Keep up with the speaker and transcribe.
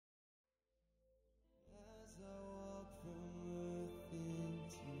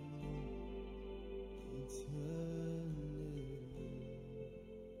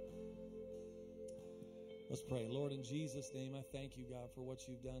Let's pray. Lord, in Jesus' name, I thank you, God, for what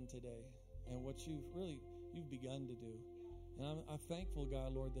you've done today and what you've begun to do. And I'm thankful,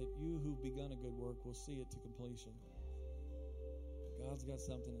 God, Lord, that you who've begun a good work will see it to completion. God's got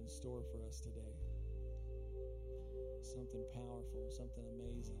something in store for us today. Something powerful, something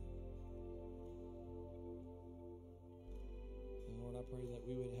amazing. And Lord, I pray that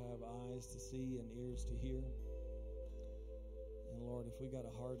we would have eyes to see and ears to hear. And Lord, if we got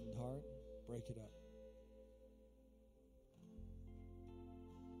a hardened heart, break it up.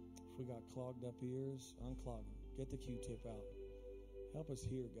 If we got clogged up ears, unclog them. Get the Q-tip out. Help us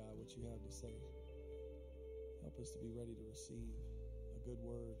hear, God, what you have to say. Help us to be ready to receive a good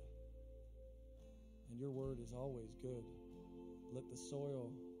word. And your word is always good. Let the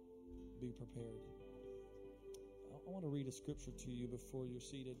soil be prepared. I want to read a scripture to you before you're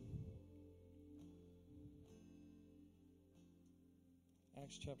seated.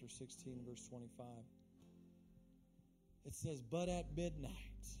 Acts chapter 16, verse 25. It says, "But at midnight,"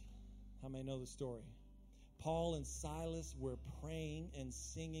 how many know the story? "Paul and Silas were praying and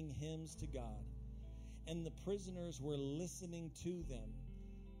singing hymns to God, and the prisoners were listening to them.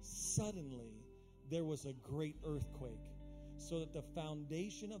 Suddenly, there was a great earthquake, so that the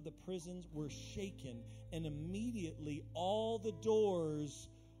foundation of the prisons were shaken, and immediately all the doors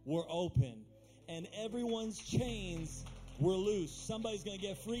were open, and everyone's chains were loose." Somebody's going to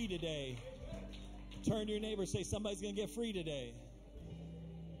get free today. Turn to your neighbor and say, somebody's going to get free today.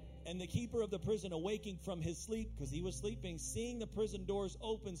 "And the keeper of the prison, awaking from his sleep," because he was sleeping, "seeing the prison doors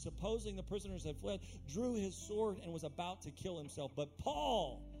open, supposing the prisoners had fled, drew his sword and was about to kill himself. But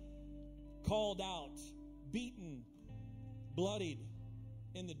Paul called out, beaten, bloodied,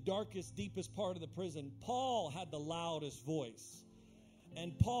 in the darkest, deepest part of the prison. Paul had the loudest voice.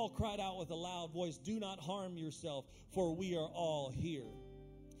 And Paul cried out with a loud voice, 'Do not harm yourself, for we are all here.'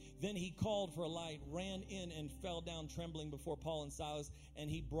 Then he called for a light, ran in, and fell down trembling before Paul and Silas. And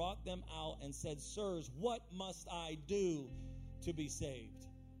he brought them out and said, 'Sirs, what must I do to be saved?'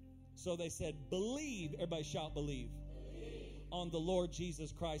 So they said, 'Believe,'" everybody shout, "Believe. "'On the Lord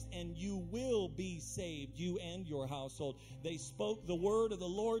Jesus Christ, and you will be saved, you and your household.' They spoke the word of the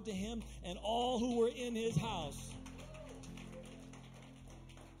Lord to him and all who were in his house.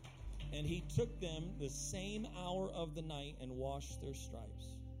 And he took them the same hour of the night and washed their stripes.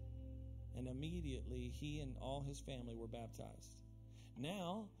 And immediately he and all his family were baptized.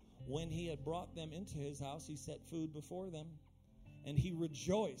 Now, when he had brought them into his house, he set food before them, and he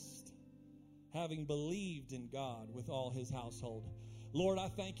rejoiced, having believed in God with all his household." Lord, I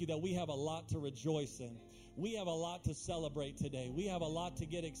thank you that we have a lot to rejoice in. We have a lot to celebrate today. We have a lot to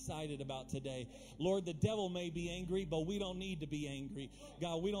get excited about today. Lord, the devil may be angry, but we don't need to be angry.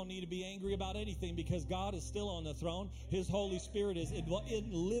 God, we don't need to be angry about anything because God is still on the throne. His Holy Spirit is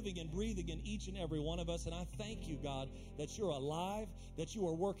living and breathing in each and every one of us. And I thank you, God, that you're alive, that you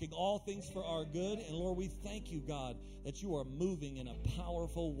are working all things for our good. And Lord, we thank you, God, that you are moving in a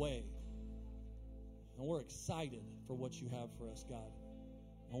powerful way. And we're excited for what you have for us, God.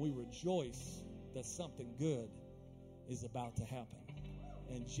 And we rejoice that something good is about to happen.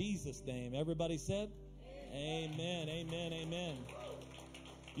 In Jesus' name, everybody said, amen, amen, amen.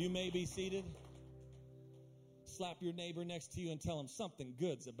 You may be seated. Slap your neighbor next to you and tell him something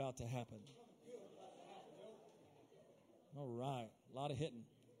good's about to happen. All right, a lot of hitting.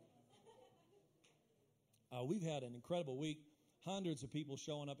 We've had an incredible week. Hundreds of people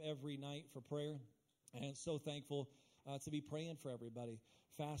showing up every night for prayer. And so thankful to be praying for everybody,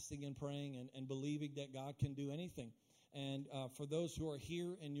 fasting and praying and believing that God can do anything. And for those who are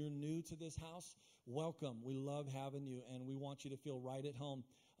here and you're new to this house, welcome. We love having you, and we want you to feel right at home.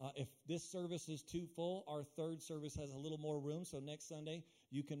 If this service is too full, our third service has a little more room, so next Sunday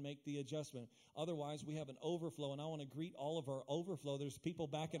you can make the adjustment. Otherwise, we have an overflow, and I want to greet all of our overflow. There's people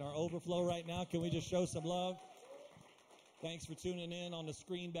back in our overflow right now. Can we just show some love? Thanks for tuning in on the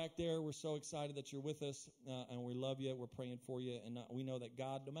screen back there. We're so excited that you're with us, and we love you. We're praying for you, and we know that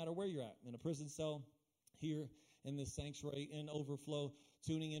God, no matter where you're at, in a prison cell, here in this sanctuary, in overflow,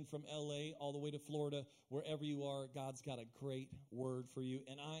 tuning in from L.A. all the way to Florida, wherever you are, God's got a great word for you,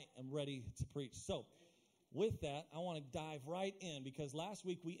 and I am ready to preach. So with that, I want to dive right in, because last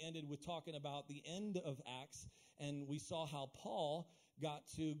week we ended with talking about the end of Acts, and we saw how Paul got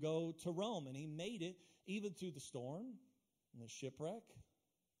to go to Rome, and he made it even through the storm, and the shipwreck,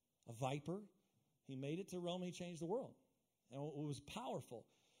 a viper. He made it to Rome. He changed the world. And it was powerful.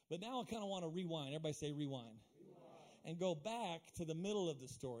 But now I kind of want to rewind. Everybody say rewind. And go back to the middle of the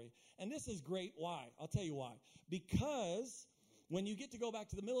story. And this is great. Why? I'll tell you why. Because When you get to go back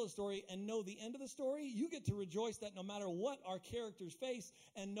to the middle of the story and know the end of the story, you get to rejoice that no matter what our characters face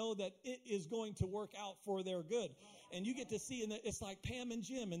and know that it is going to work out for their good. And you get to see, it's like Pam and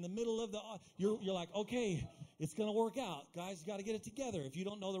Jim in the middle of you're like, okay, it's going to work out. Guys, you got to get it together. If you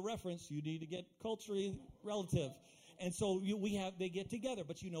don't know the reference, you need to get culturally relative. And so they get together,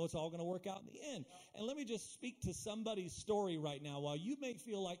 but you know it's all going to work out in the end. And let me just speak to somebody's story right now. While you may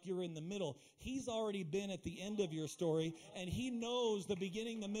feel like you're in the middle, he's already been at the end of your story, and he knows the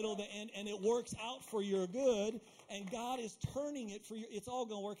beginning, the middle, the end, and it works out for your good, and God is turning it for you. It's all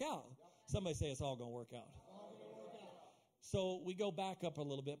going to work out. Somebody say it's all going to work out. So we go back up a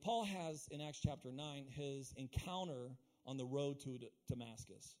little bit. Paul has, in Acts chapter 9, his encounter on the road to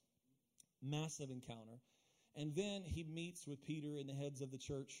Damascus. Massive encounter. And then he meets with Peter and the heads of the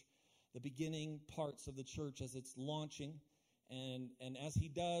church, the beginning parts of the church as it's launching. And as he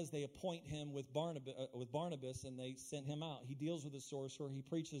does, they appoint him with Barnabas, and they send him out. He deals with the sorcerer. He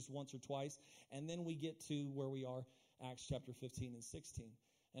preaches once or twice. And then we get to where we are, Acts chapter 15 and 16.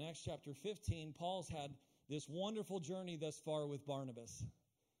 In Acts chapter 15, Paul's had this wonderful journey thus far with Barnabas.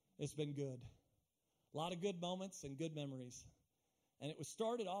 It's been good. A lot of good moments and good memories. And it was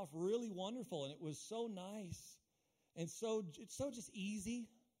started off really wonderful, and it was so nice, and it's so just easy.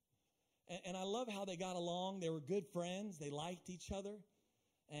 And I love how they got along. They were good friends. They liked each other,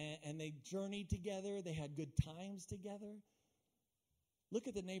 and they journeyed together. They had good times together. Look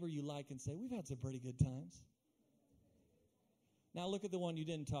at the neighbor you like and say, we've had some pretty good times. Now look at the one you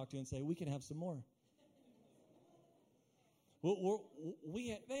didn't talk to and say, we can have some more.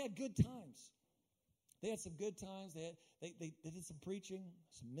 They had good times. They had some good times. They did some preaching,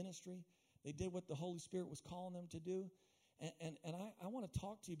 some ministry. They did what the Holy Spirit was calling them to do. And I want to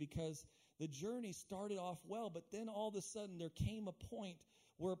talk to you because the journey started off well, but then all of a sudden there came a point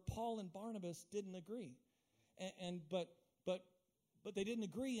where Paul and Barnabas didn't agree. But they didn't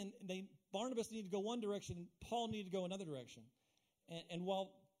agree, and Barnabas needed to go one direction, Paul needed to go another direction. And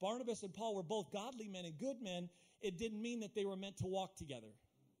while Barnabas and Paul were both godly men and good men, it didn't mean that they were meant to walk together.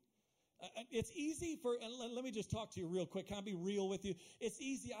 It's easy and let me just talk to you real quick. Can I be real with you? It's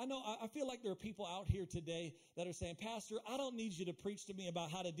easy. I feel like there are people out here today that are saying, Pastor, I don't need you to preach to me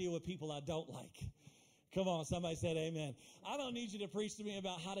about how to deal with people I don't like. Come on, somebody said amen. I don't need you to preach to me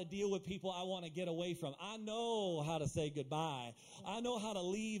about how to deal with people I want to get away from. I know how to say goodbye. I know how to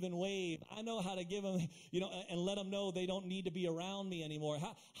leave and wave. I know how to give them, and let them know they don't need to be around me anymore.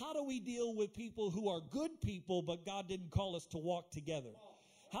 How do we deal with people who are good people, but God didn't call us to walk together?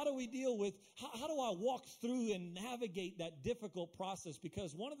 How do we deal with, how do I walk through and navigate that difficult process?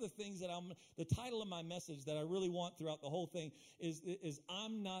 Because one of the things that the title of my message that I really want throughout the whole thing is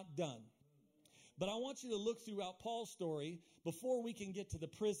I'm not done. But I want you to look throughout Paul's story before we can get to the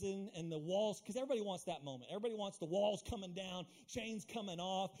prison and the walls, because everybody wants that moment. Everybody wants the walls coming down, chains coming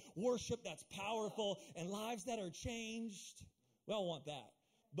off, worship that's powerful, and lives that are changed. We all want that.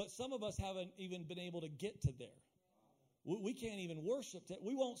 But some of us haven't even been able to get to there. We can't even worship that.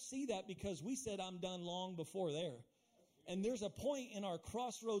 We won't see that because we said I'm done long before there. And there's a point in our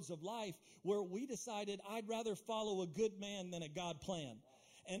crossroads of life where we decided I'd rather follow a good man than a God plan.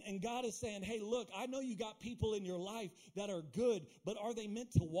 And God is saying, hey, look, I know you got people in your life that are good, but are they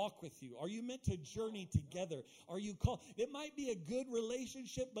meant to walk with you? Are you meant to journey together? Are you called? It might be a good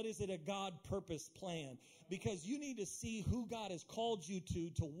relationship, but is it a God purpose plan? Because you need to see who God has called you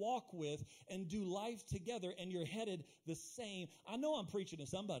to walk with and do life together, and you're headed the same. I know I'm preaching to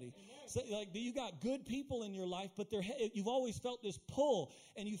somebody. So, do you got good people in your life, but you've always felt this pull,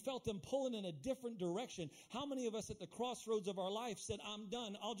 and you felt them pulling in a different direction. How many of us at the crossroads of our life said, I'm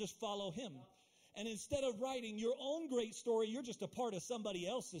done, I'll just follow him? And instead of writing your own great story, you're just a part of somebody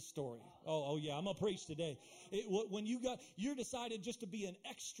else's story. Oh yeah, I'm going to preach today. When you decided just to be an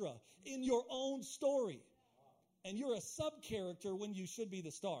extra in your own story. And you're a sub-character when you should be the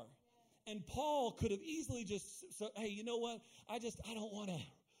star. And Paul could have easily just said, hey, you know what? I don't want to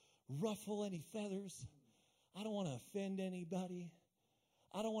ruffle any feathers. I don't want to offend anybody.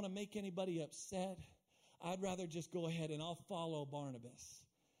 I don't want to make anybody upset. I'd rather just go ahead and I'll follow Barnabas.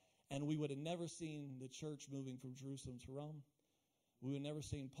 And we would have never seen the church moving from Jerusalem to Rome. We would have never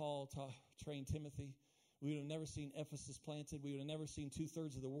seen Paul train Timothy. We would have never seen Ephesus planted. We would have never seen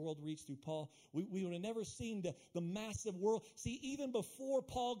 2/3 of the world reach through Paul. We would have never seen the massive world. See, even before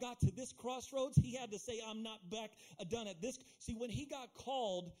Paul got to this crossroads, he had to say, I'm not done at this. See, when he got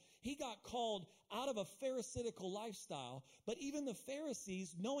called out of a Pharisaical lifestyle. But even the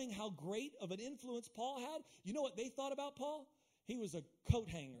Pharisees, knowing how great of an influence Paul had, you know what they thought about Paul? He was a coat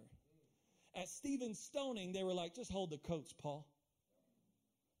hanger. At Stephen's stoning, they were like, just hold the coats, Paul.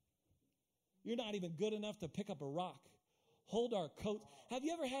 You're not even good enough to pick up a rock. hold our coat. Have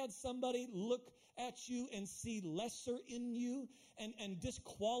you ever had somebody look at you and see lesser in you and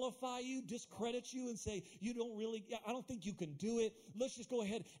disqualify you, discredit you and say, I don't think you can do it. Let's just go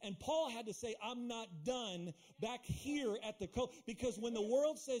ahead. And Paul had to say, I'm not done back here at the coat. Because when the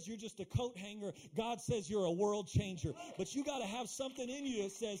world says you're just a coat hanger, God says you're a world changer. But you got to have something in you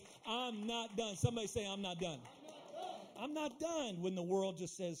that says, I'm not done. Somebody say, I'm not done. I'm not done when the world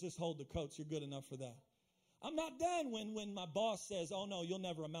just says, just hold the coats. You're good enough for that. I'm not done when my boss says, oh, no, you'll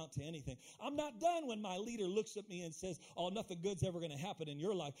never amount to anything. I'm not done when my leader looks at me and says, oh, nothing good's ever going to happen in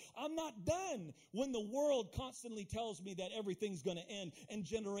your life. I'm not done when the world constantly tells me that everything's going to end and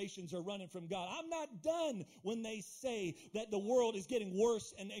generations are running from God. I'm not done when they say that the world is getting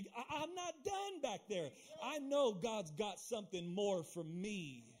worse. And I'm not done back there. I know God's got something more for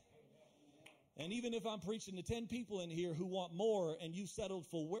me. And even if I'm preaching to 10 people in here who want more and you settled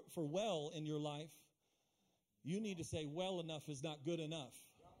for well in your life, you need to say, well enough is not good enough.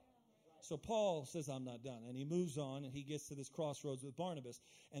 So Paul says, I'm not done. And he moves on and he gets to this crossroads with Barnabas.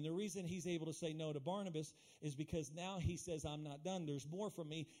 And the reason he's able to say no to Barnabas is because now he says, I'm not done. There's more for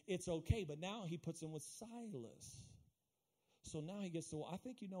me. It's okay. But now he puts him with Silas. So now he gets to, I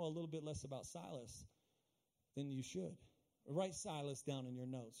think you know a little bit less about Silas than you should. Write Silas down in your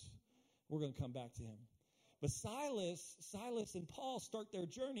notes. We're going to come back to him. But Silas and Paul start their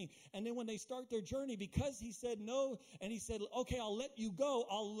journey. And then when they start their journey, because he said no, and he said, okay, I'll let you go.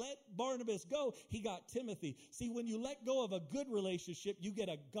 I'll let Barnabas go. He got Timothy. See, when you let go of a good relationship, you get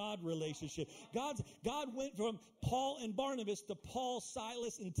a God relationship. God went from Paul and Barnabas to Paul,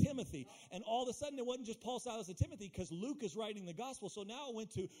 Silas, and Timothy. And all of a sudden, it wasn't just Paul, Silas, and Timothy because Luke is writing the gospel. So now it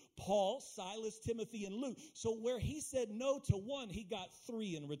went to Paul, Silas, Timothy, and Luke. So where he said no to one, he got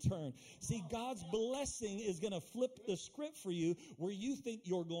 3 in return. See, God's blessing is going to flip the script for you where you think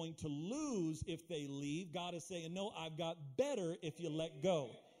you're going to lose if they leave. God is saying, no, I've got better if you let go.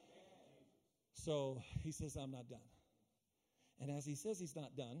 So he says, I'm not done. And as he says he's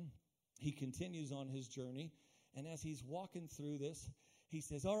not done, he continues on his journey. And as he's walking through this, he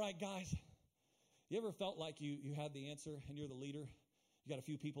says, all right, guys, you ever felt like you had the answer and you're the leader? You got a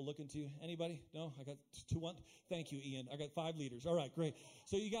few people looking to you. Anybody? No? I got 2, 1. Thank you, Ian. I got 5 leaders. All right, great.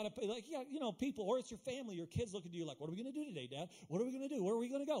 So you got people, or it's your family, your kids looking to you like, what are we going to do today, Dad? What are we going to do? Where are we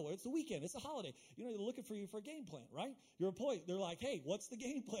going to go? It's the weekend. It's a holiday. They're looking for you for a game plan, right? Your employees, they're like, hey, what's the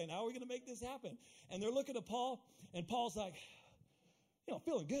game plan? How are we going to make this happen? And they're looking at Paul, and Paul's like,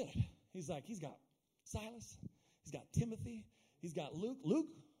 feeling good. He's like, he's got Silas. He's got Timothy. He's got Luke. Luke,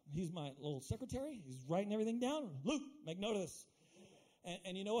 he's my little secretary. He's writing everything down. Luke, make note of this.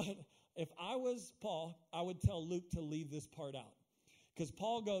 And you know what? If I was Paul, I would tell Luke to leave this part out. Because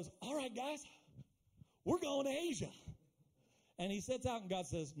Paul goes, all right, guys, we're going to Asia. And he sets out and God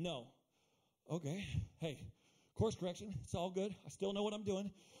says, no. Okay, hey, course correction. It's all good. I still know what I'm doing.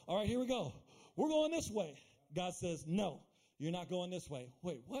 All right, here we go. We're going this way. God says, no, you're not going this way.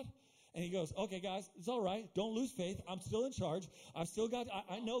 Wait, what? And he goes, okay, guys, it's all right. Don't lose faith. I'm still in charge. I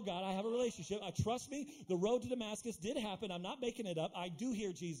know God. I have a relationship. Trust me, the road to Damascus did happen. I'm not making it up. I do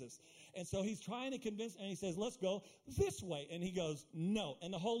hear Jesus. And so he's trying to convince, and he says, let's go this way. And he goes, no.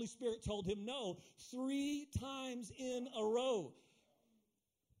 And the Holy Spirit told him no 3 times in a row.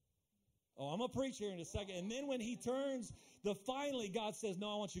 Oh, I'm going to preach here in a second. And then when he turns, finally God says,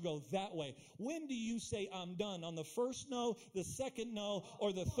 no, I want you to go that way. When do you say I'm done? On the first no, the second no,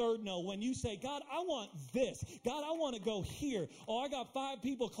 or the third no? When you say, God, I want this. God, I want to go here. Oh, I got 5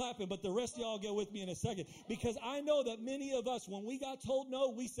 people clapping, but the rest of y'all get with me in a second. Because I know that many of us, when we got told no,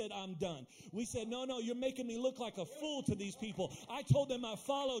 we said, I'm done. We said, no, you're making me look like a fool to these people. I told them I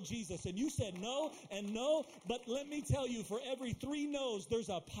follow Jesus, and you said no and no. But let me tell you, for every 3 no's, there's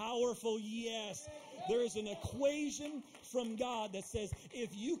a powerful yes. There is an equation from God that says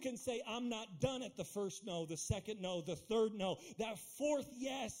if you can say I'm not done at the first no, the second no, the third no, that 4th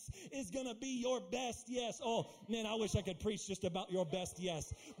yes is going to be your best yes. Oh, man, I wish I could preach just about your best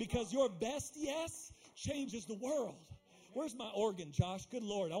yes, because your best yes changes the world. Where's my organ, Josh? Good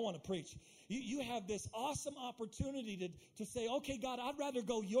Lord, I want to preach. You have this awesome opportunity to say, okay, God, I'd rather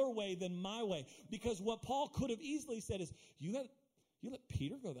go your way than my way. Because what Paul could have easily said is, you let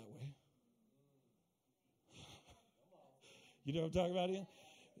Peter go that way. You know what I'm talking about,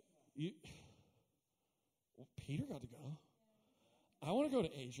 Ian? Peter got to go. I want to go to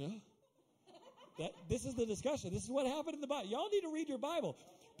Asia. This is the discussion. This is what happened in the Bible. Y'all need to read your Bible.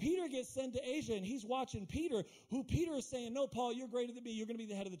 Peter gets sent to Asia, and he's watching Peter, who Peter is saying, no, Paul, you're greater than me. You're going to be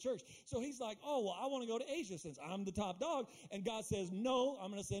the head of the church. So he's like, oh, well, I want to go to Asia since I'm the top dog. And God says, no, I'm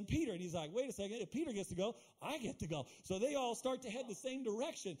going to send Peter. And he's like, wait a second. If Peter gets to go, I get to go. So they all start to head the same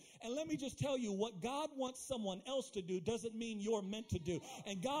direction. And let me just tell you, what God wants someone else to do doesn't mean you're meant to do.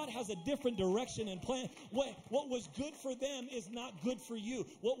 And God has a different direction and plan. What was good for them is not good for you.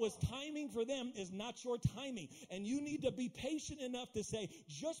 What was timing for them is not your timing. And you need to be patient enough to say,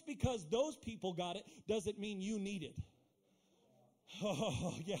 just because those people got it doesn't mean you need it.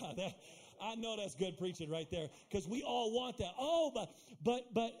 Oh, yeah, I know that's good preaching right there, because we all want that. Oh,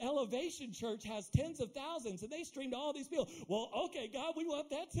 but Elevation Church has tens of thousands, and they stream to all these people. Well, okay, God, we want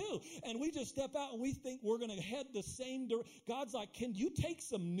that too. And we just step out and we think we're going to head the same direction. God's like, can you take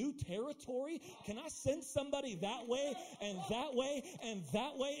some new territory? Can I send somebody that way and that way and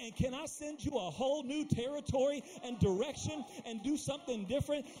that way? And can I send you a whole new territory and direction and do something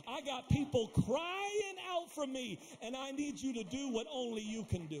different? I got people crying out for me, and I need you to do what only you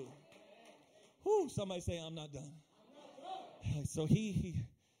can do. Whew, somebody say, I'm not done. So he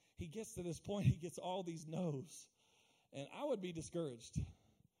gets to this point. He gets all these no's. And I would be discouraged.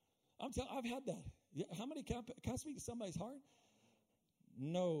 I've had that. How many, can I speak to somebody's heart?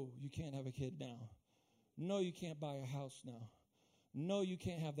 No, you can't have a kid now. No, you can't buy a house now. No, you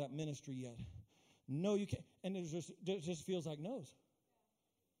can't have that ministry yet. No, you can't. And it just feels like no's.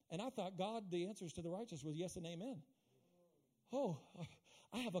 And I thought God, the answers to the righteous was yes and amen. Oh,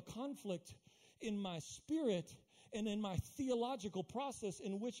 I have a conflict in my spirit and in my theological process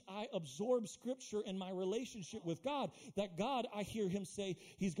in which I absorb Scripture in my relationship with God, that God, I hear him say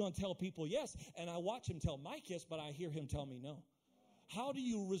he's going to tell people yes, and I watch him tell Mike yes, but I hear him tell me no. How do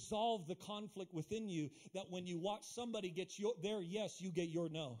you resolve the conflict within you that when you watch somebody get their yes, you get your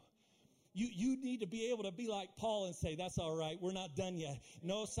no? You need to be able to be like Paul and say, that's all right, we're not done yet.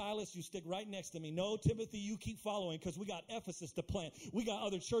 No, Silas, you stick right next to me. No, Timothy, you keep following, because we got Ephesus to plant. We got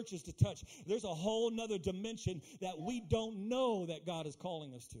other churches to touch. There's a whole nother dimension that we don't know that God is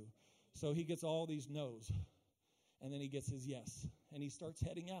calling us to. So he gets all these no's, and then he gets his yes, and he starts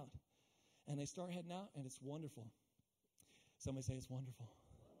heading out. And they start heading out, and it's wonderful. Somebody say it's wonderful.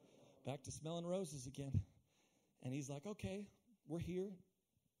 Back to smelling roses again. And he's like, okay, we're here.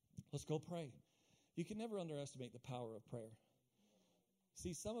 Let's go pray. You can never underestimate the power of prayer.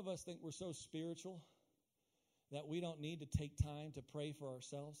 See, some of us think we're so spiritual that we don't need to take time to pray for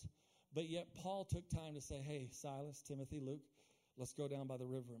ourselves. But yet Paul took time to say, hey, Silas, Timothy, Luke, let's go down by the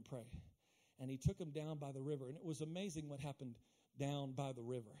river and pray. And he took them down by the river. And it was amazing what happened down by the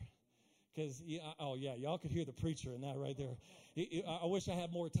river. Because, y'all could hear the preacher in that right there. I wish I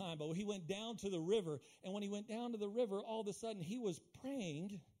had more time. But he went down to the river. And when he went down to the river, all of a sudden he was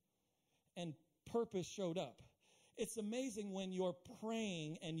praying, and purpose showed up. It's amazing when you're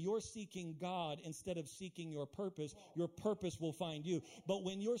praying and you're seeking God instead of seeking your purpose will find you. But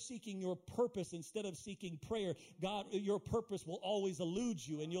when you're seeking your purpose instead of seeking prayer, God, your purpose will always elude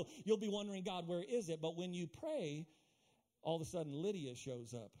you, and you'll be wondering, God, where is it? But when you pray, all of a sudden Lydia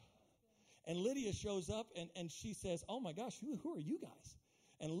shows up. And Lydia shows up, and she says, oh my gosh, who are you guys?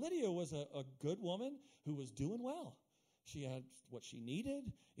 And Lydia was a good woman who was doing well. She had what she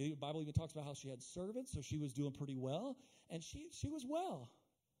needed. The Bible even talks about how she had servants, so she was doing pretty well. And she was well.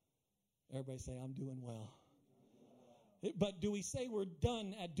 Everybody say, I'm doing well. But do we say we're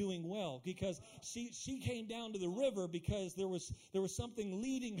done at doing well? Because she came down to the river because there was something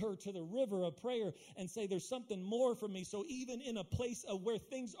leading her to the river of prayer, and say there's something more for me. So even in a place of where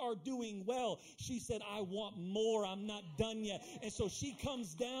things are doing well, she said, I want more. I'm not done yet. And so she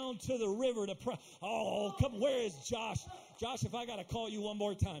comes down to the river to pray. Oh, come, where is Josh? Josh, if I got to call you one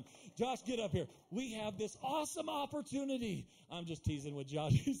more time. Josh, get up here. We have this awesome opportunity. I'm just teasing with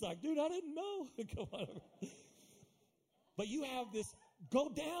Josh. He's like, dude, I didn't know. Come on over. But you have this, go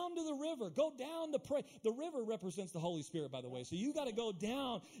down to the river, go down to pray. The river represents the Holy Spirit, by the way. So you got to go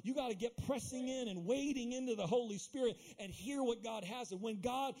down. You got to get pressing in and wading into the Holy Spirit and hear what God has. And when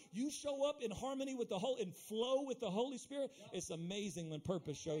you show up in harmony with and flow with the Holy Spirit, it's amazing when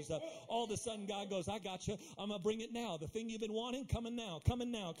purpose shows up. All of a sudden, God goes, I got you. I'm going to bring it now. The thing you've been wanting, coming now,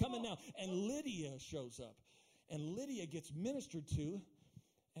 coming now, coming now. And Lydia shows up. And Lydia gets ministered to.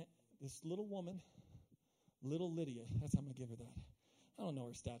 And this little woman, little Lydia, that's how I'm going to give her that. I don't know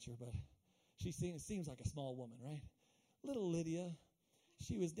her stature, but she seems like a small woman, right? Little Lydia,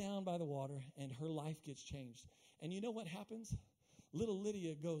 she was down by the water, and her life gets changed. And you know what happens? Little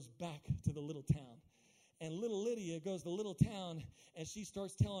Lydia goes back to the little town. And little Lydia goes to the little town, and she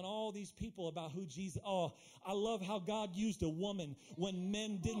starts telling all these people about who Jesus. Oh, I love how God used a woman when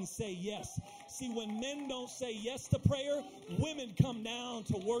men didn't say yes. See, when men don't say yes to prayer, women come down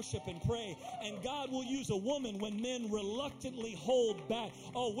to worship and pray. And God will use a woman when men reluctantly hold back.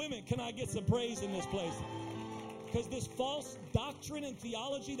 Oh, women, can I get some praise in this place? Because this false doctrine and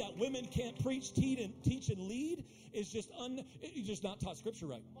theology that women can't preach, teach, and lead is just you're just not taught Scripture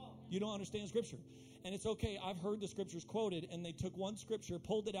right. You don't understand Scripture. And it's okay. I've heard the Scriptures quoted, and they took one Scripture,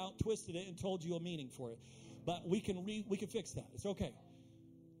 pulled it out, twisted it, and told you a meaning for it. But we can fix that. It's okay.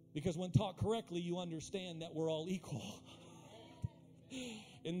 Because when taught correctly, you understand that we're all equal.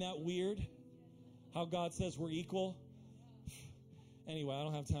 Isn't that weird? How God says we're equal? Anyway, I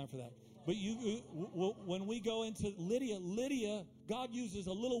don't have time for that. But when we go into Lydia, God uses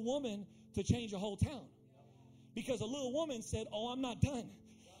a little woman to change a whole town. Because a little woman said, oh, I'm not done.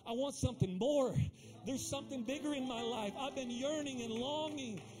 I want something more. There's something bigger in my life. I've been yearning and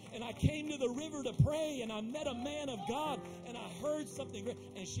longing. And I came to the river to pray, and I met a man of God, and I heard something great.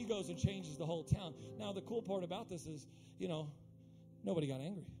 And she goes and changes the whole town. Now, the cool part about this is, nobody got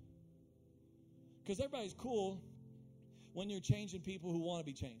angry. Because everybody's cool when you're changing people who want to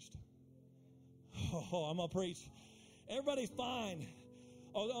be changed. Oh, I'm going to preach. Everybody's fine.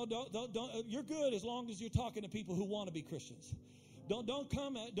 Oh, don't. You're good as long as you're talking to people who want to be Christians. Don't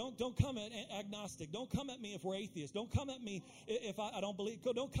come at agnostic. Don't come at me if we're atheists. Don't come at me if I don't believe.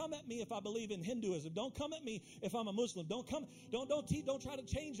 Don't come at me if I believe in Hinduism. Don't come at me if I'm a Muslim. Don't try to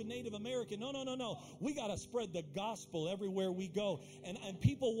change a Native American. No. We got to spread the gospel everywhere we go, and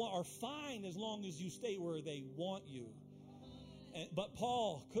people are fine as long as you stay where they want you. But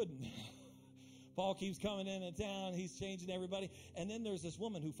Paul couldn't. Paul keeps coming into town. He's changing everybody, and then there's this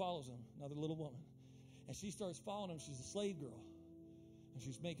woman who follows him, another little woman, and she starts following him. She's a slave girl. And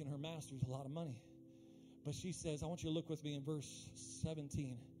she's making her masters a lot of money. But she says, I want you to look with me in verse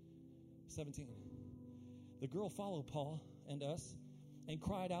 17. The girl followed Paul and us and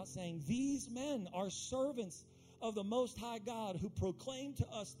cried out, saying, these men are servants of the Most High God who proclaim to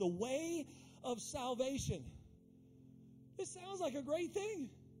us the way of salvation. This sounds like a great thing.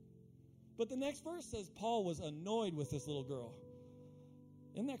 But the next verse says Paul was annoyed with this little girl.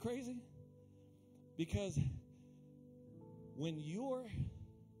 Isn't that crazy? Because when you're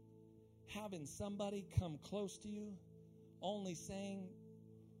having somebody come close to you only saying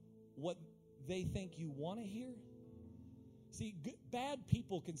what they think you want to hear, see, bad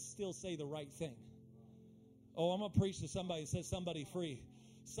people can still say the right thing. Oh, I'm going to preach to somebody that says somebody free.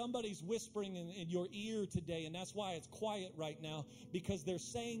 Somebody's whispering in your ear today, and that's why it's quiet right now, because they're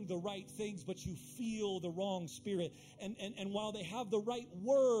saying the right things, but you feel the wrong spirit. And while they have the right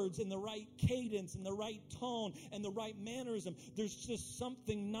words and the right cadence and the right tone and the right mannerism, there's just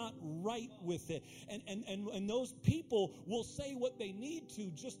something not right with it. And those people will say what they need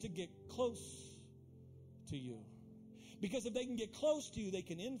to just to get close to you. Because if they can get close to you, they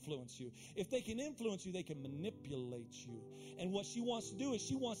can influence you. If they can influence you, they can manipulate you. And what she wants to do is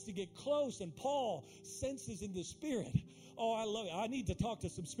she wants to get close. And Paul senses in the Spirit. Oh, I love it. I need to talk to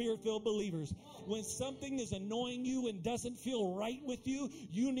some Spirit-filled believers. When something is annoying you and doesn't feel right with you,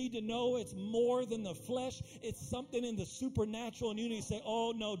 you need to know it's more than the flesh. It's something in the supernatural. And you need to say,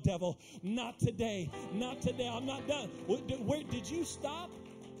 oh, no, devil, not today. Not today. I'm not done. Where did you stop?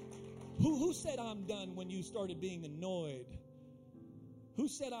 Who said I'm done when you started being annoyed? Who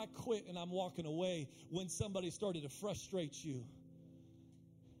said I quit and I'm walking away when somebody started to frustrate you?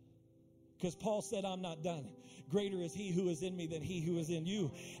 Because Paul said I'm not done. Greater is he who is in me than he who is in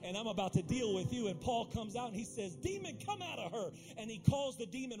you. And I'm about to deal with you. And Paul comes out and he says, demon, come out of her. And he calls the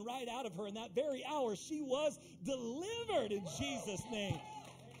demon right out of her. In that very hour, she was delivered in Jesus' name.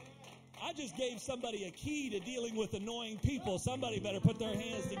 I just gave somebody a key to dealing with annoying people. Somebody better put their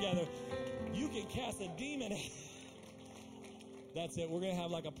hands together. You can cast a demon. That's it. We're going to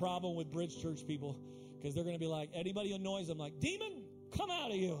have like a problem with Bridge Church people because they're going to be like, anybody who annoys them, like, demon, come out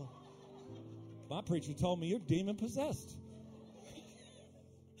of you. My preacher told me you're demon possessed.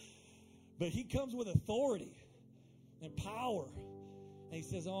 But he comes with authority and power. And he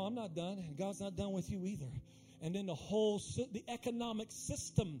says, oh, I'm not done. And God's not done with you either. And then the economic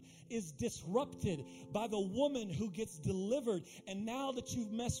system is disrupted by the woman who gets delivered. And now that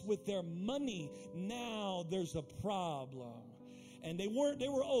you've messed with their money, now there's a problem. And they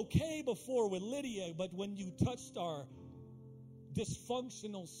were okay before with Lydia, but when you touched our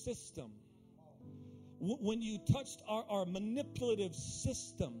dysfunctional system, when you touched our manipulative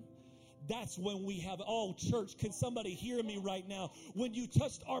system, That's when we have, oh, church, can somebody hear me right now? When you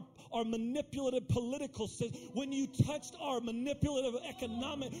touched our manipulative political system, when you touched our manipulative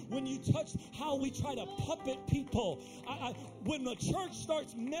economic, when you touched how we try to puppet people. When the church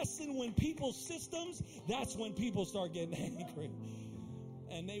starts messing with people's systems, that's when people start getting angry.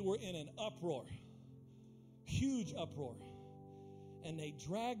 And they were in an uproar, huge uproar. And they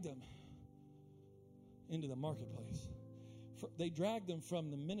dragged them into the marketplace. They dragged them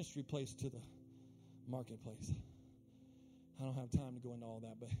from the ministry place to the marketplace. I don't have time to go into all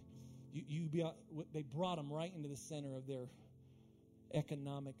that, but they brought them right into the center of their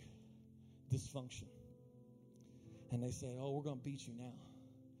economic dysfunction. And they said, oh, we're going to beat you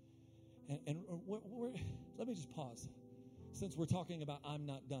now. And let me just pause. Since we're talking about I'm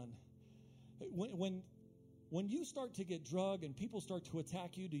not done. When you start to get drugged and people start to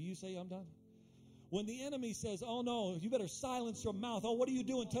attack you, do you say I'm done? When the enemy says, oh, no, you better silence your mouth. Oh, what are you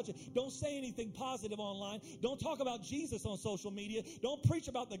doing? Touch it. Don't say anything positive online. Don't talk about Jesus on social media. Don't preach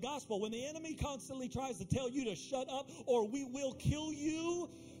about the gospel. When the enemy constantly tries to tell you to shut up or we will kill you,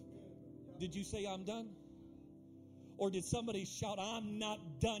 did you say I'm done? Or did somebody shout, I'm not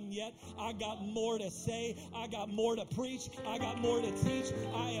done yet. I got more to say. I got more to preach. I got more to teach.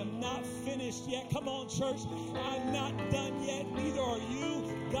 I am not finished yet. Come on, church. I'm not done yet. Neither are you.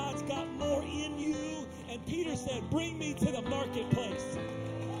 God's got more in you. And Peter said, bring me to the marketplace.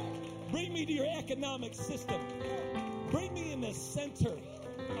 Bring me to your economic system. Bring me in the center.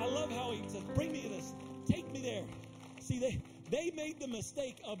 I love how he says, bring me to this. Take me there. See, they made the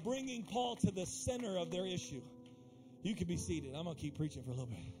mistake of bringing Paul to the center of their issue. You can be seated. I'm going to keep preaching for a little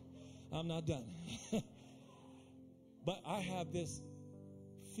bit. I'm not done. But I have this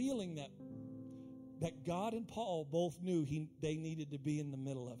feeling that God and Paul both knew they needed to be in the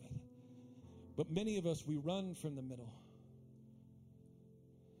middle of it. But many of us, we run from the middle.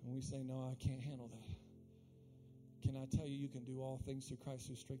 And we say, no, I can't handle that. Can I tell you, you can do all things through Christ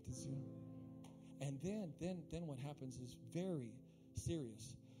who strengthens you? And then what happens is very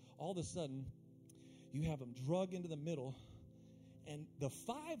serious. All of a sudden, you have them drug into the middle, and the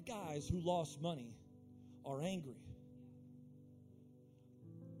 5 guys who lost money are angry.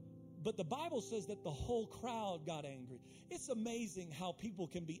 But the Bible says that the whole crowd got angry. It's amazing how people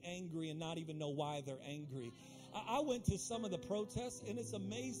can be angry and not even know why they're angry. I went to some of the protests, and it's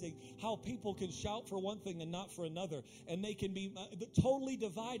amazing how people can shout for one thing and not for another. And they can be totally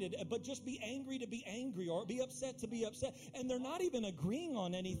divided, but just be angry to be angry or be upset to be upset. And they're not even agreeing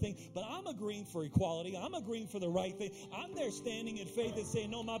on anything, but I'm agreeing for equality. I'm agreeing for the right thing. I'm there standing in faith and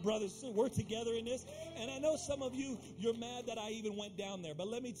saying, no, my brothers, we're together in this. And I know some of you, you're mad that I even went down there. But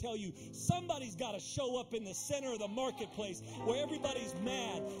let me tell you, somebody's got to show up in the center of the marketplace where everybody's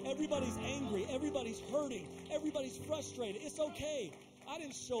mad, everybody's angry, everybody's hurting, everybody's frustrated. It's okay. I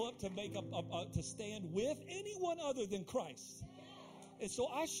didn't show up to make up to stand with anyone other than Christ. And so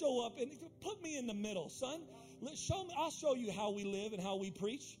I show up and put me in the middle, son. I'll show you how we live and how we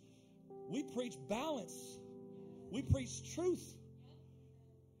preach. We preach balance. We preach truth.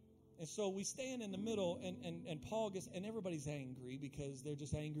 And so we stand in the middle, and Paul gets, and everybody's angry because they're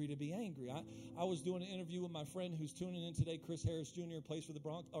just angry to be angry. I was doing an interview with my friend who's tuning in today, Chris Harris Jr., plays for the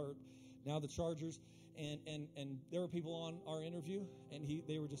Broncos, or now the Chargers, and there were people on our interview, and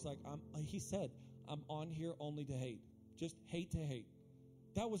they were just like, he said, I'm on here only to hate. Just hate to hate.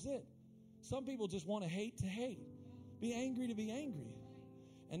 That was it. Some people just want to hate, be angry to be angry.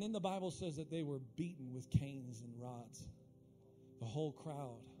 And then the Bible says that they were beaten with canes and rods. The whole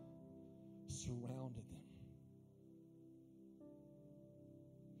crowd surrounded them.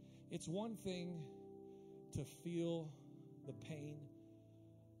 It's one thing to feel the pain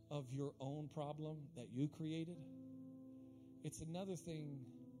of your own problem that you created. It's another thing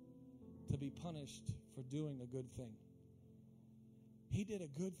to be punished for doing a good thing. He did a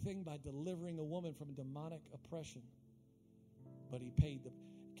good thing by delivering a woman from demonic oppression, but he paid the...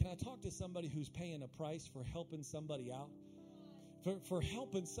 Can I talk to somebody who's paying a price for helping somebody out? For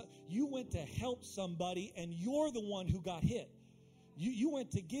helping, you went to help somebody, and you're the one who got hit. You went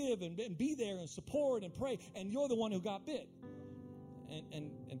to give and be there and support and pray, and you're the one who got bit.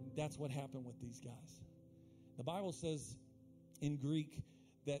 And that's what happened with these guys. The Bible says in Greek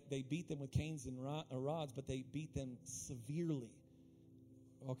that they beat them with canes and rods, but they beat them severely.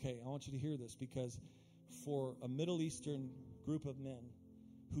 Okay, I want you to hear this, because for a Middle Eastern group of men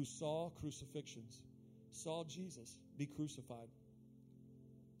who saw crucifixions, saw Jesus be crucified,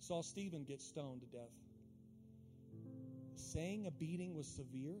 saw Stephen get stoned to death, saying a beating was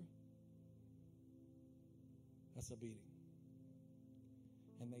severe, that's a beating.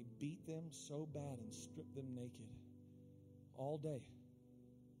 And they beat them so bad and stripped them naked all day.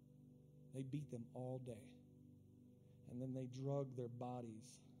 They beat them all day. And then they drug their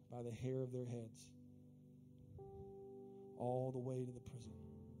bodies by the hair of their heads all the way to the prison.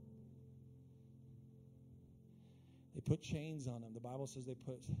 They put chains on them. The Bible says they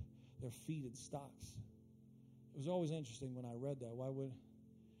put their feet in stocks. It was always interesting when I read that. Why would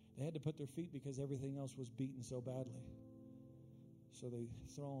they had to put their feet because everything else was beaten so badly. So they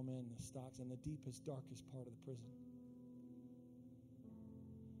throw them in the stocks in the deepest, darkest part of the prison.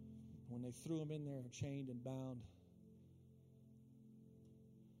 When they threw them in there, chained and bound,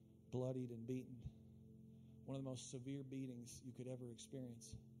 bloodied and beaten, one of the most severe beatings you could ever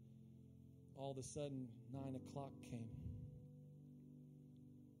experience. All of a sudden, 9 o'clock came.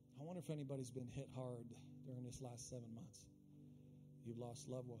 I wonder if anybody's been hit hard during this last 7 months. You've lost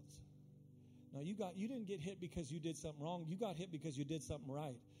loved ones. No, you didn't get hit because you did something wrong. You got hit because you did something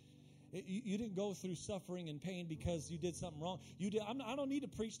right. You didn't go through suffering and pain because you did something wrong. I don't need to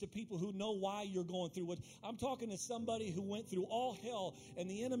preach to people who know why you're going through what. I'm talking to somebody who went through all hell and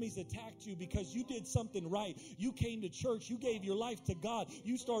the enemies attacked you because you did something right. You came to church. You gave your life to God.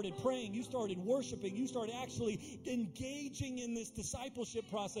 You started praying. You started worshiping. You started actually engaging in this discipleship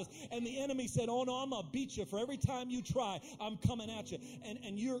process. And the enemy said, oh no, I'm going to beat you. For every time you try, I'm coming at you.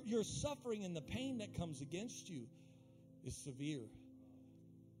 And your suffering and the pain that comes against you is severe.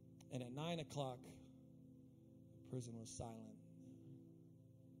 And at 9 o'clock, the prison was silent,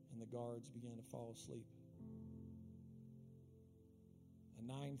 and the guards began to fall asleep. At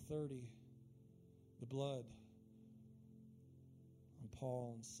 9:30, the blood on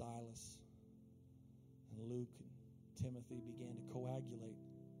Paul and Silas and Luke and Timothy began to coagulate.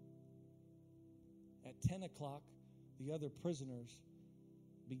 At 10 o'clock, the other prisoners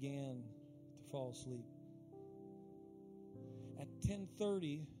began to fall asleep. At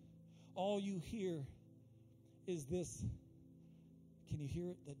 10:30, all you hear is this. Can you hear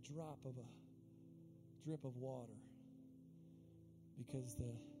it? The drop of a drip of water. Because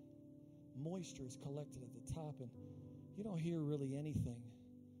the moisture is collected at the top and you don't hear really anything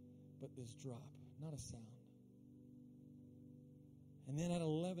but this drop, not a sound. And then at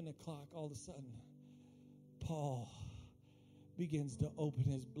 11 o'clock, all of a sudden, Paul begins to open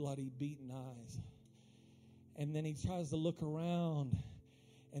his bloody, beaten eyes. And then he tries to look around.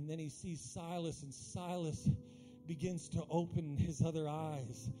 And then he sees Silas, and Silas begins to open his other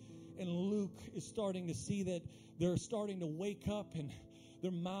eyes. And Luke is starting to see that they're starting to wake up and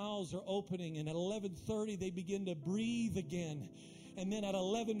their mouths are opening. And at 11:30, they begin to breathe again. And then at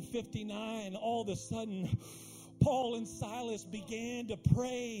 11:59, all of a sudden, Paul and Silas began to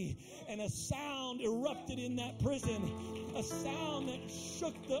pray, and a sound erupted in that prison, a sound that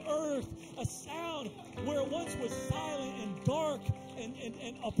shook the earth, a sound where it once was silent and dark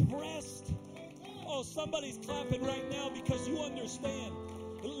and oppressed. Oh, somebody's clapping right now because you understand.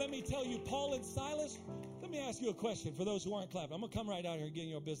 Let me tell you, Paul and Silas, let me ask you a question for those who aren't clapping. I'm going to come right out here and get in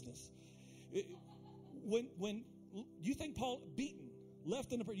your business. When you think Paul, beaten,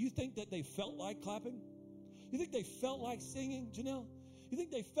 left in the prison, you think that they felt like clapping? You think they felt like singing, Janelle? You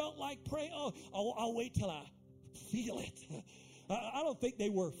think they felt like praying? Oh, I'll wait till I feel it. I don't think they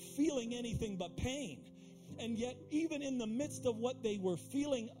were feeling anything but pain. And yet, even in the midst of what they were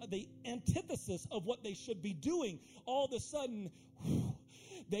feeling, the antithesis of what they should be doing, all of a sudden,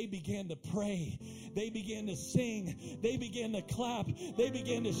 they began to pray. They began to sing. They began to clap. They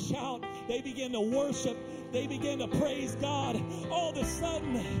began to shout. They began to worship. They began to praise God. All of a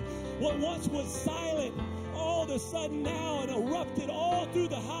sudden, what once was silent, all of a sudden now it erupted all through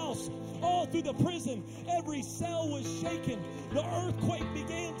the house, all through the prison. Every cell was shaken. The earthquake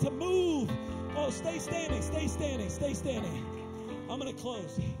began to move. Oh, stay standing, stay standing, stay standing. I'm going to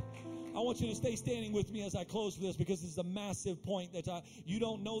close. I want you to stay standing with me as I close with this, because this is a massive point that you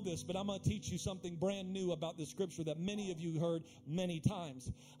don't know this, but I'm going to teach you something brand new about this scripture that many of you heard many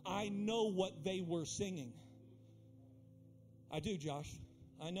times. I know what they were singing. I do, Josh.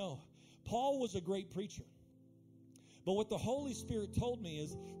 I know. Paul was a great preacher. But what the Holy Spirit told me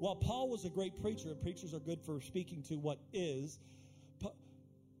is, while Paul was a great preacher, and preachers are good for speaking to what is,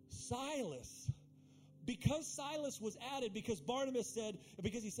 Silas, because Silas was added, because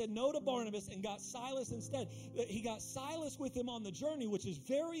he said no to Barnabas and got Silas instead. He got Silas with him on the journey, which is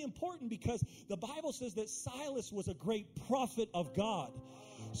very important because the Bible says that Silas was a great prophet of God.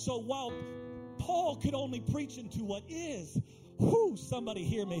 So while Paul could only preach into what is, somebody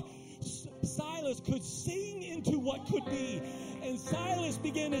hear me, Silas could sing into what could be. And Silas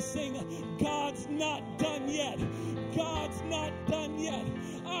began to sing, God's not done yet. God's not done yet.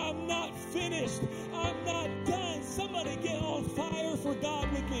 I'm not finished. I'm not done. Somebody get on fire for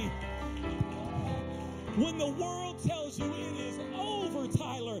God with me. When the world tells you it is over,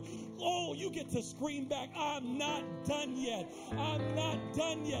 Tyler, Oh, you get to scream back, I'm not done yet. I'm not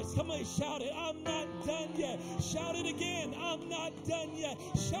done yet. Somebody shout it, I'm not done yet. Shout it again, I'm not done yet.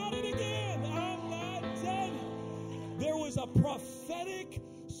 Shout it again, I'm not done. There was a prophetic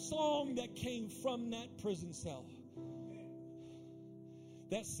song that came from that prison cell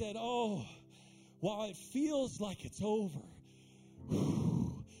that said, oh, while it feels like it's over,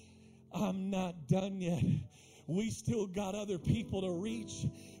 I'm not done yet. We still got other people to reach.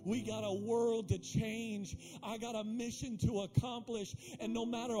 We got a world to change. I got a mission to accomplish. And no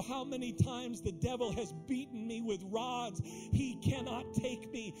matter how many times the devil has beaten me with rods, he cannot take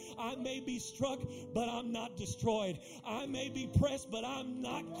me. I may be struck, but I'm not destroyed. I may be pressed, but I'm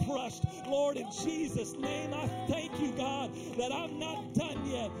not crushed. Lord, in Jesus' name, I thank you, God, that I'm not done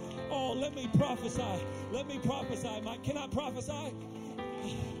yet. Oh, let me prophesy. Let me prophesy. Can I prophesy?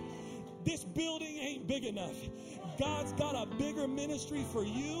 This building ain't big enough. God's got a bigger ministry for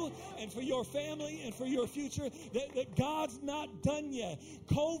you and for your family and for your future. That God's not done yet.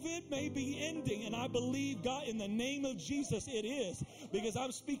 COVID may be ending, and I believe, God, in the name of Jesus, it is. Because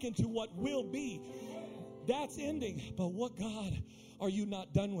I'm speaking to what will be. That's ending. But what, God, are you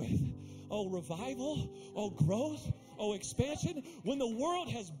not done with? Oh, revival? Oh, growth? Oh, expansion? When the world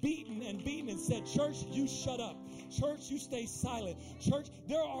has beaten and said, church, you shut up. Church, you stay silent. Church,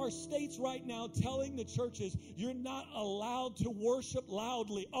 there are states right now telling the churches you're not allowed to worship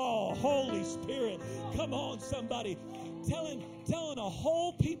loudly. Oh, Holy Spirit, come on, somebody. Telling a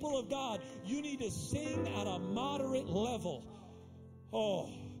whole people of God, you need to sing at a moderate level. Oh,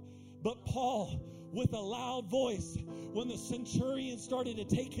 but Paul, with a loud voice, when the centurion started to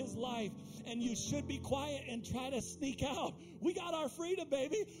take his life, and you should be quiet and try to sneak out. We got our freedom,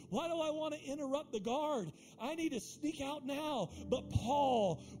 baby. Why do I want to interrupt the guard? I need to sneak out now. But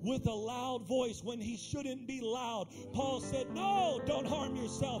Paul, with a loud voice, when he shouldn't be loud, Paul said, no, don't harm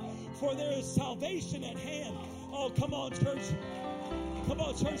yourself, for there is salvation at hand. Oh, come on, church. Come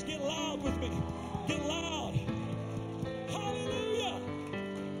on, church, get loud with me. Get loud. Hallelujah.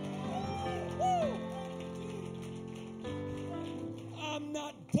 Woo. I'm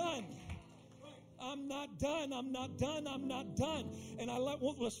not done. I'm not done. I'm not done. I'm not done. And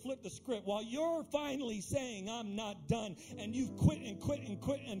let's flip the script. While you're finally saying, I'm not done, and you've quit and quit and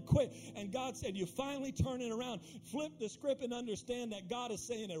quit and quit, and God said you finally turn it around, flip the script and understand that God is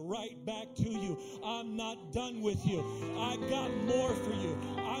saying it right back to you. I'm not done with you. I got more for you.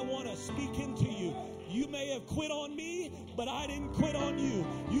 I want to speak into you. You may have quit on me, but I didn't quit on you.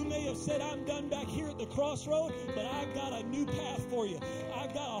 You may have said, I'm done back here at the crossroad, but I've got a new path for you.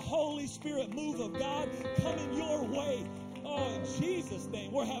 I've got a Holy Spirit move of God coming your way. Oh, in Jesus'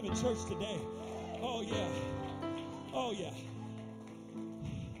 name, we're having church today. Oh, yeah. Oh, yeah.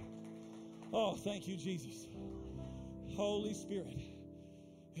 Oh, thank you, Jesus. Holy Spirit,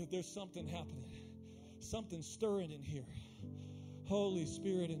 if there's something happening, something stirring in here, Holy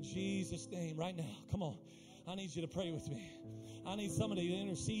Spirit, in Jesus' name, right now, come on. I need you to pray with me. I need somebody to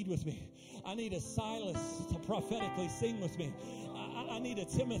intercede with me. I need a Silas to prophetically sing with me. I need a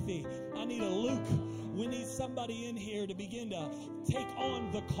Timothy. I need a Luke. We need somebody in here to begin to take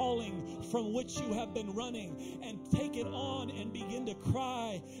on the calling from which you have been running and take it on and begin to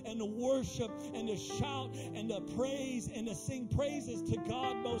cry and to worship and to shout and to praise and to sing praises to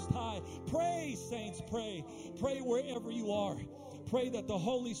God Most High. Pray, saints, pray. Pray wherever you are. Pray that the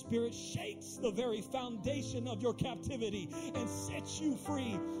Holy Spirit shakes the very foundation of your captivity and sets you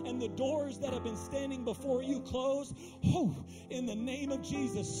free. And the doors that have been standing before you close, in the name of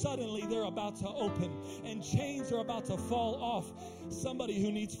Jesus, suddenly they're about to open and chains are about to fall off. Somebody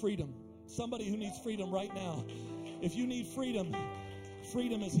who needs freedom. Somebody who needs freedom right now. If you need freedom,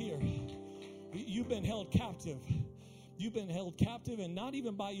 freedom is here. You've been held captive. You've been held captive, and not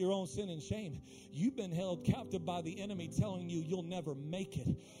even by your own sin and shame. You've been held captive by the enemy telling you you'll never make it.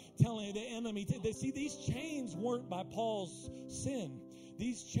 Telling the enemy, see, these chains weren't by Paul's sin.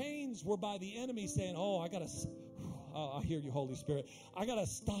 These chains were by the enemy saying, I hear you, Holy Spirit. I got to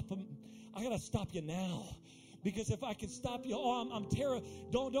stop him. I got to stop you now. Because if I can stop you, I'm terrified.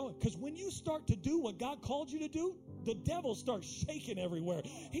 Don't. Because when you start to do what God called you to do, the devil starts shaking everywhere.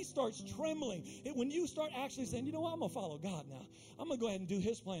 He starts trembling. When you start actually saying, you know what, I'm going to follow God now. I'm going to go ahead and do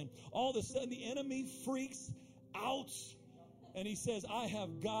his plan. All of a sudden, the enemy freaks out. And he says, I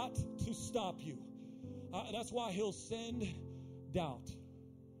have got to stop you. That's why he'll send doubt.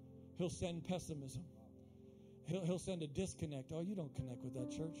 He'll send pessimism. He'll send a disconnect. Oh, you don't connect with that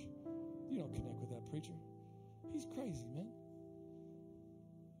church. You don't connect with that preacher. He's crazy, man.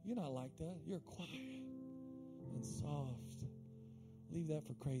 You're not like that. You're quiet and soft. Leave that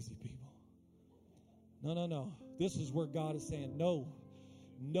for crazy people. No. This is where God is saying, no,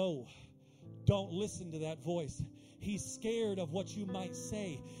 No, don't listen to that voice. He's scared of what you might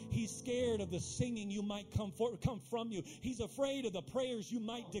say. He's scared of the singing you might come from you. He's afraid of the prayers you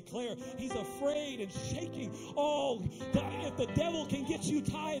might declare. He's afraid and shaking. Oh, if the devil can get you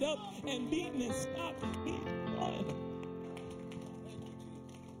tied up and beaten and stopped, he's done.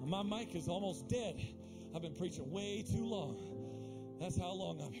 My mic is almost dead. I've been preaching way too long. That's how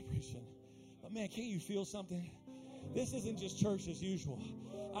long I've been preaching. But man, can't you feel something? This isn't just church as usual.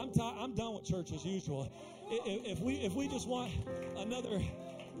 I'm done with church as usual. If we just want another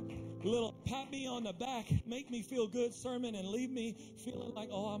little pat me on the back, make me feel good sermon and leave me feeling like,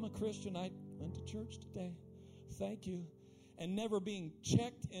 oh, I'm a Christian. I went to church today. Thank you. And never being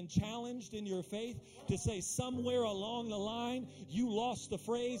checked and challenged in your faith to say somewhere along the line you lost the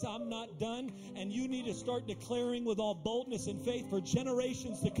phrase, I'm not done, and you need to start declaring with all boldness and faith for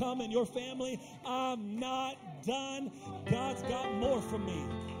generations to come in your family, I'm not done. God's got more for me.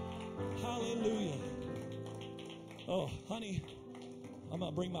 Hallelujah. Oh, honey, I'm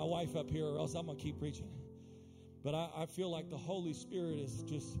going to bring my wife up here or else I'm going to keep preaching. But I feel like the Holy Spirit is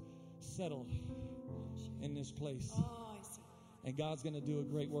just settled in this place. And God's going to do a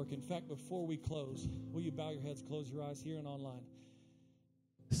great work. In fact, before we close, will you bow your heads, close your eyes here and online?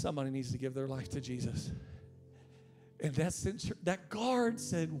 Somebody needs to give their life to Jesus. And that guard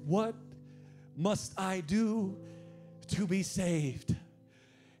said, what must I do to be saved?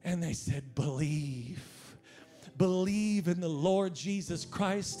 And they said, believe. Believe in the Lord Jesus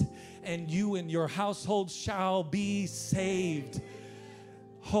Christ, and you and your household shall be saved.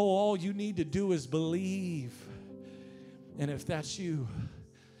 Oh, all you need to do is believe. And if that's you,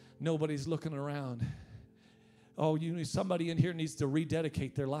 nobody's looking around. Oh, somebody in here needs to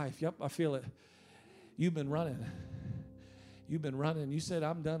rededicate their life. Yep, I feel it. You've been running. You've been running. You said,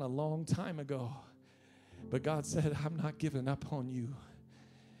 I'm done a long time ago. But God said, I'm not giving up on you.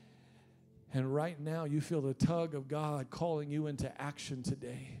 And right now, you feel the tug of God calling you into action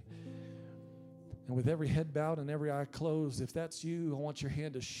today. And with every head bowed and every eye closed, if that's you, I want your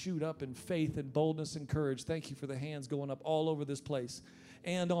hand to shoot up in faith and boldness and courage. Thank you for the hands going up all over this place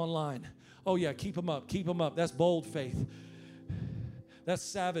and online. Oh, yeah, keep them up. Keep them up. That's bold faith. That's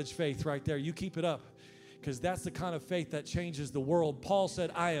savage faith right there. You keep it up because that's the kind of faith that changes the world. Paul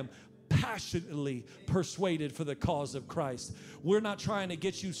said, I am passionately persuaded for the cause of Christ. We're not trying to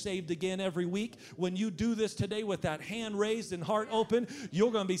get you saved again every week. When you do this today with that hand raised and heart open,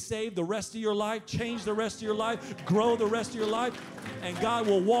 you're going to be saved the rest of your life, change the rest of your life, grow the rest of your life, and God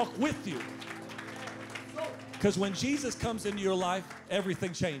will walk with you. Because when Jesus comes into your life,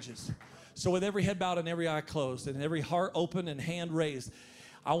 everything changes. So with every head bowed and every eye closed and every heart open and hand raised,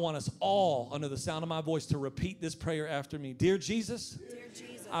 I want us all, under the sound of my voice, to repeat this prayer after me. Dear Jesus,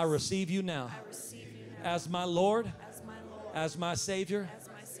 I receive you now as my Lord, as my Savior,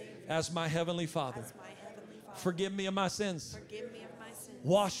 as my Heavenly Father. Forgive me of my sins.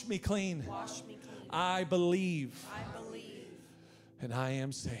 Wash me clean. I believe. And I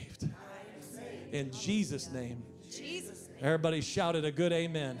am saved. In Jesus' name. Everybody shouted a good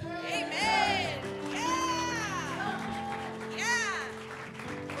amen. Amen. Yeah.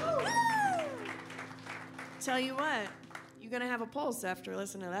 Woo. Tell you what. You're going to have a pulse after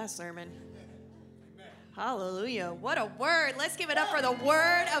listening to that sermon. Amen. Hallelujah. What a word. Let's give it up for the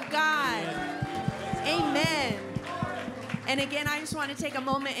word of God. Amen. And again, I just want to take a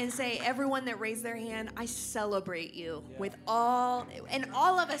moment and say, everyone that raised their hand, I celebrate you with all, and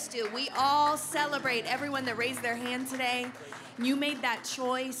all of us do. We all celebrate everyone that raised their hand today. You made that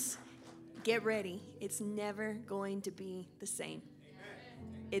choice. Get ready. It's never going to be the same.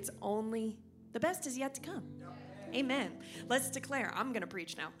 It's only, the best is yet to come. Amen. Let's declare. I'm going to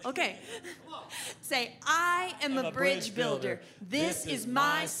preach now. Okay. Say, I am a bridge builder. This is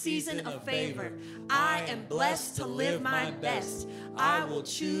my season of favor. I am blessed to live my best. I will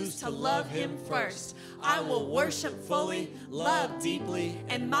choose to love him first. I will worship fully, love deeply,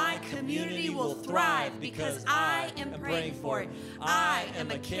 and my community will thrive because I am praying for it. I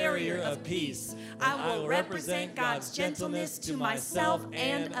am a carrier of peace. I will represent God's gentleness to myself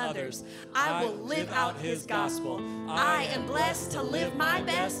and others. I will live out his gospel. I am blessed to live my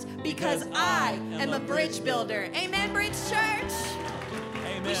best because I am a bridge builder. Amen, Bridge Church.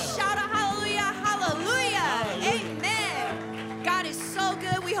 Amen. We shout a hallelujah, hallelujah. Hallelujah. Amen. God is so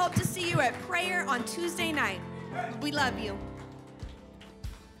good. We hope to see you at prayer on Tuesday night. We love you.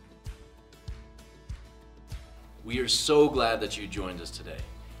 We are so glad that you joined us today.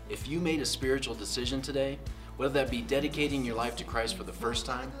 If you made a spiritual decision today, whether that be dedicating your life to Christ for the first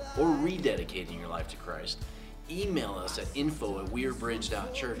time or rededicating your life to Christ, email us at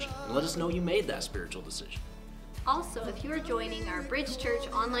info@wearebridge.church and let us know you made that spiritual decision. Also, if you are joining our Bridge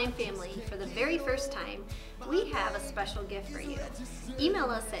Church online family for the very first time, we have a special gift for you. Email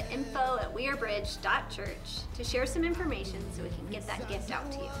us at info@wearebridge.church to share some information so we can get that gift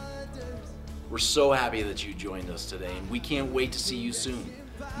out to you. We're so happy that you joined us today, and we can't wait to see you soon.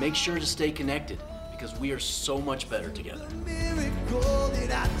 Make sure to stay connected because we are so much better together. Miracle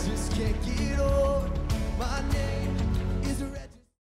that I just can't get over. My name